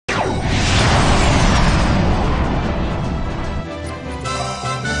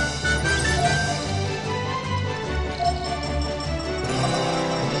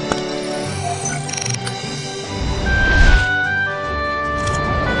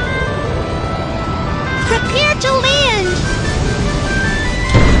Prepare to land!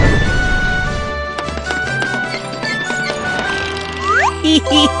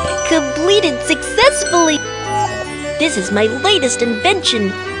 Completed successfully! This is my latest invention,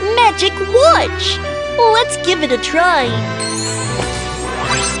 Magic Watch! Let's give it a try!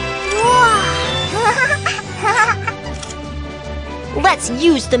 Let's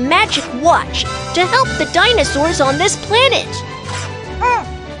use the Magic Watch to help the dinosaurs on this planet!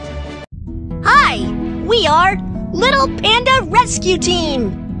 Hi! We are Little Panda Rescue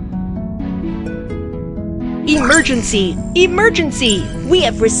Team! Emergency! Emergency! We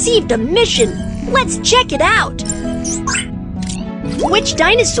have received a mission! Let's check it out! Which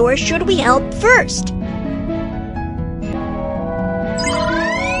dinosaur should we help first?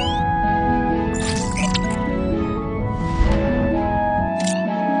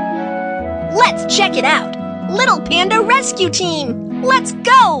 Let's check it out! Little Panda Rescue Team! Let's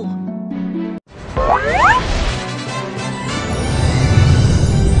go!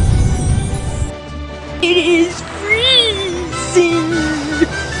 It is freezing!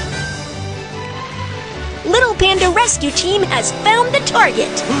 Little Panda Rescue Team has found the target!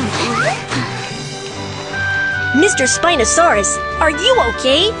 Mr. Spinosaurus, are you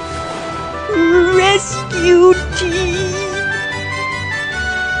okay? Rescue Team!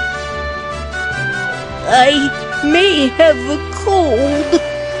 I may have a cold.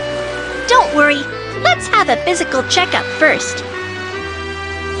 Don't worry. Let's have a physical checkup first.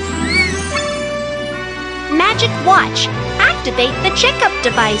 Magic Watch. Activate the checkup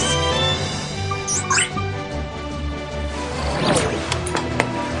device.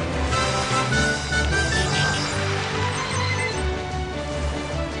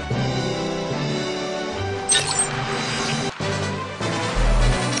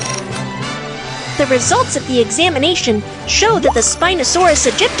 The results of the examination show that the Spinosaurus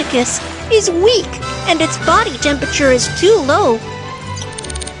aegypticus is weak and its body temperature is too low.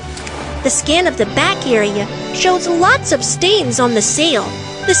 The scan of the back area shows lots of stains on the sail.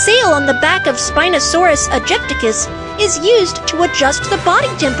 The sail on the back of Spinosaurus aegypticus is used to adjust the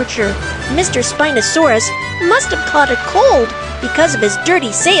body temperature. Mr. Spinosaurus must have caught a cold because of his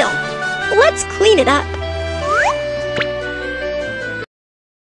dirty sail. Let's clean it up.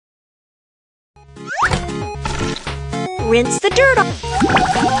 Rinse the dirt off.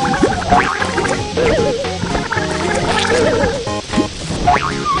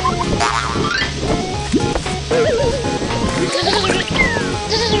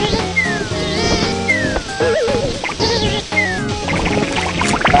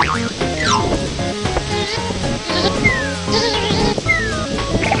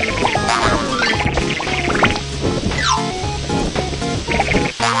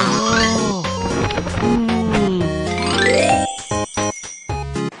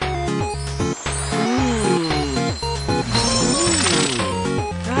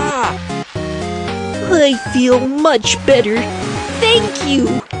 I feel much better. Thank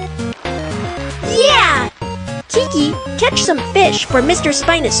you. Yeah! Kiki, catch some fish for Mr.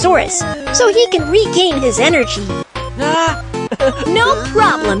 Spinosaurus so he can regain his energy. No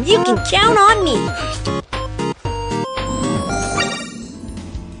problem. You can count on me.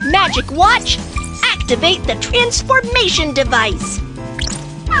 Magic Watch, activate the transformation device.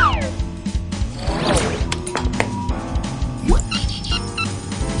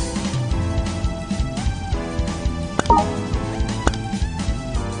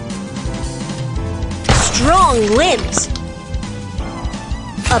 Strong limbs,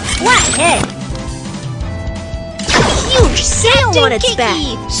 a flat head, a huge sail on its back.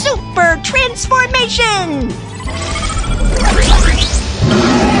 Super transformation!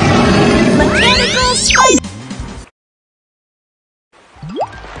 Mechanical spider.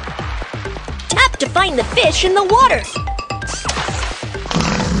 Tap to find the fish in the water.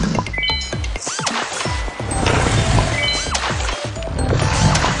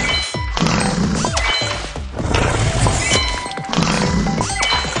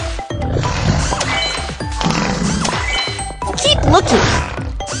 Keep looking.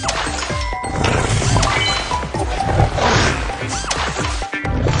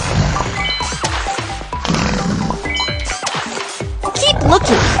 Keep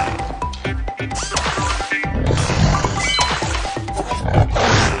looking.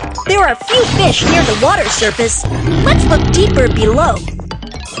 There are a few fish near the water surface. Let's look deeper below.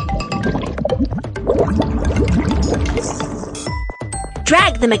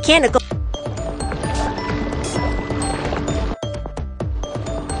 Drag the mechanical.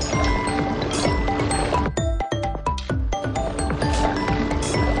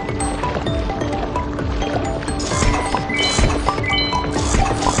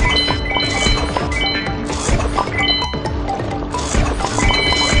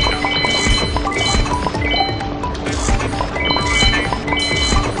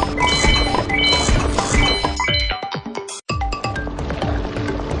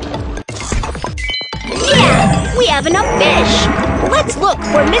 We have enough fish! Let's look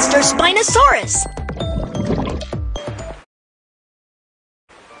for Mr. Spinosaurus!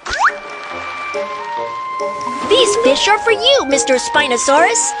 These fish are for you, Mr.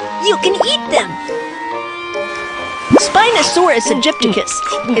 Spinosaurus! You can eat them! Spinosaurus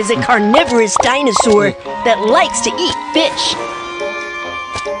aegypticus is a carnivorous dinosaur that likes to eat fish.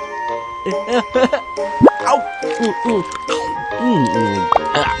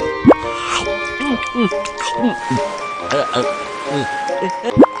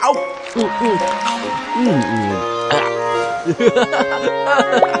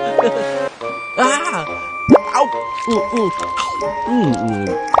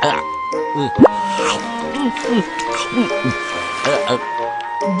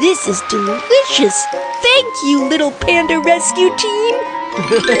 This is delicious! Thank you, little panda rescue team!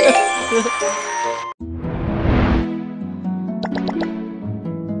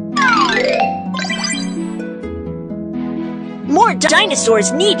 More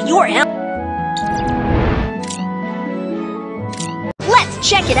dinosaurs need your help! Let's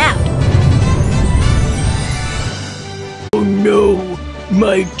check it out! Oh no!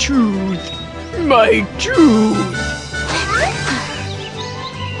 My tooth! My tooth!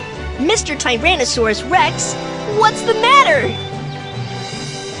 Mr. Tyrannosaurus Rex, what's the matter?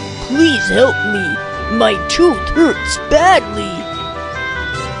 Please help me! My tooth hurts badly!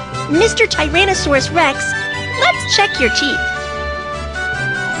 Mr. Tyrannosaurus Rex, let's check your teeth.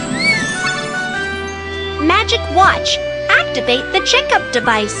 Magic Watch. Activate the checkup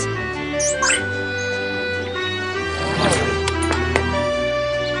device.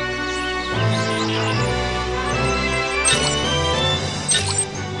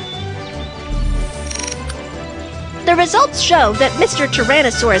 The results show that Mr.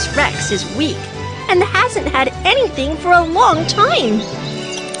 Tyrannosaurus Rex is weak and hasn't had anything for a long time.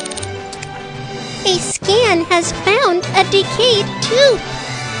 A scan has found a decayed tooth.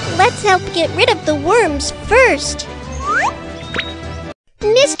 Let's help get rid of the worms first.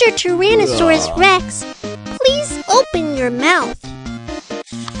 Mr. Tyrannosaurus Rex, please open your mouth.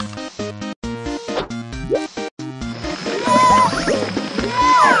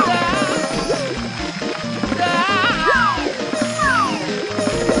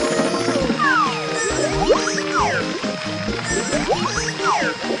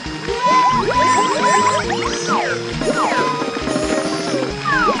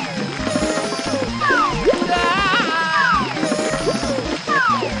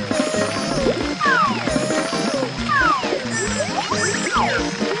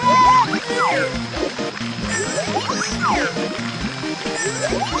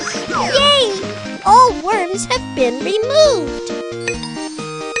 Yay! All worms have been removed.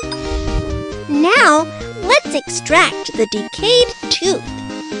 Now, let's extract the decayed tooth.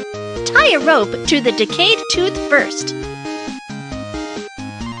 Tie a rope to the decayed tooth first.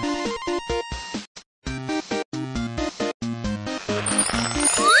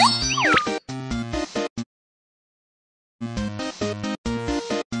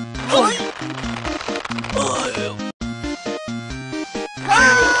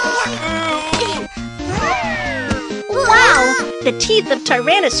 Wow! The teeth of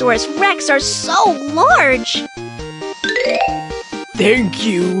Tyrannosaurus Rex are so large! Thank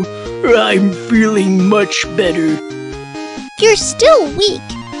you! I'm feeling much better. You're still weak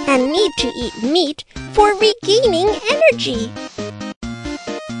and need to eat meat for regaining energy.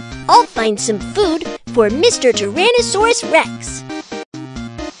 I'll find some food for Mr. Tyrannosaurus Rex.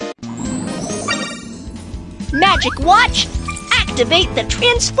 Magic Watch, activate the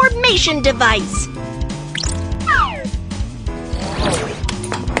transformation device.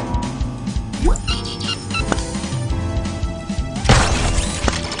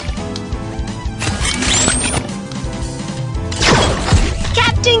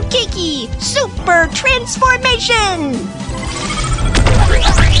 Captain Kiki, Super Transformation!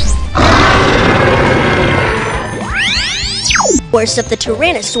 Force of the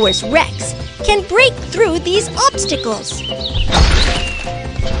Tyrannosaurus Rex can break through these obstacles.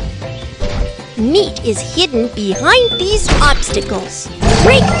 Meat is hidden behind these obstacles.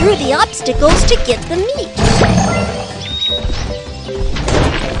 Break through the obstacles to get the meat.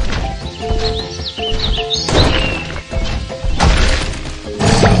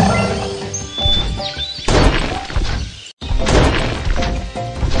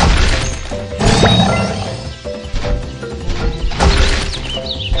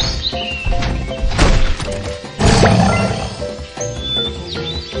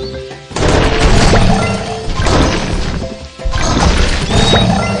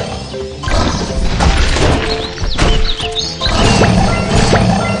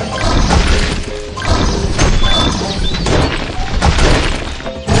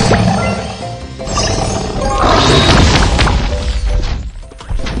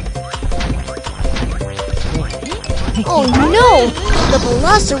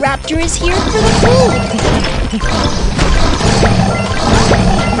 velociraptor is here for the food.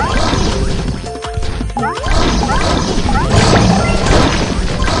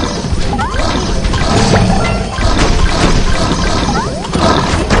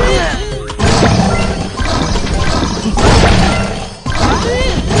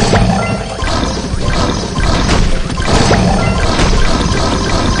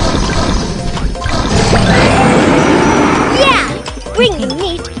 Bringing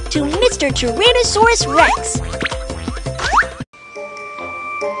meat to Mr. Tyrannosaurus Rex.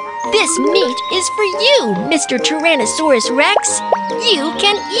 This meat is for you, Mr. Tyrannosaurus Rex. You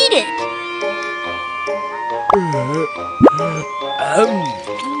can eat it.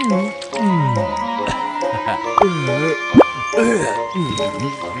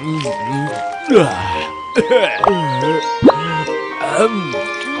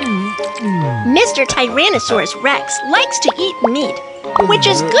 Mr. Tyrannosaurus Rex likes to eat meat, which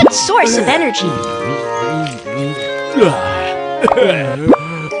is a good source of energy.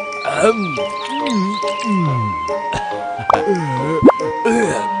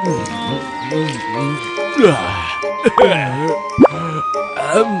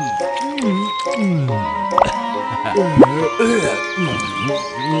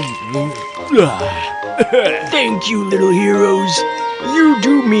 Thank you, little heroes. You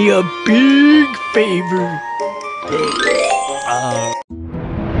do me a big favor.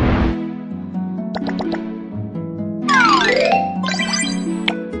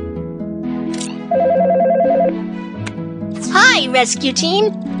 Hi, rescue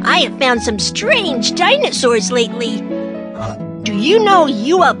team. I have found some strange dinosaurs lately. Do you know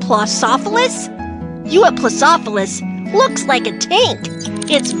Euoplosophilus? Euoplosophilus looks like a tank.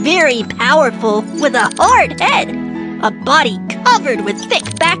 It's very powerful with a hard head, a body covered with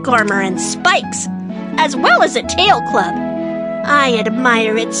thick back armor and spikes, as well as a tail club. I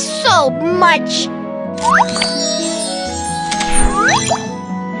admire it so much.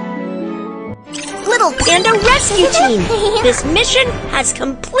 Little Panda Rescue Team, this mission has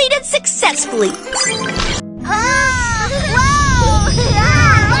completed successfully.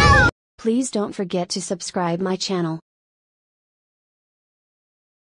 Please don't forget to subscribe my channel.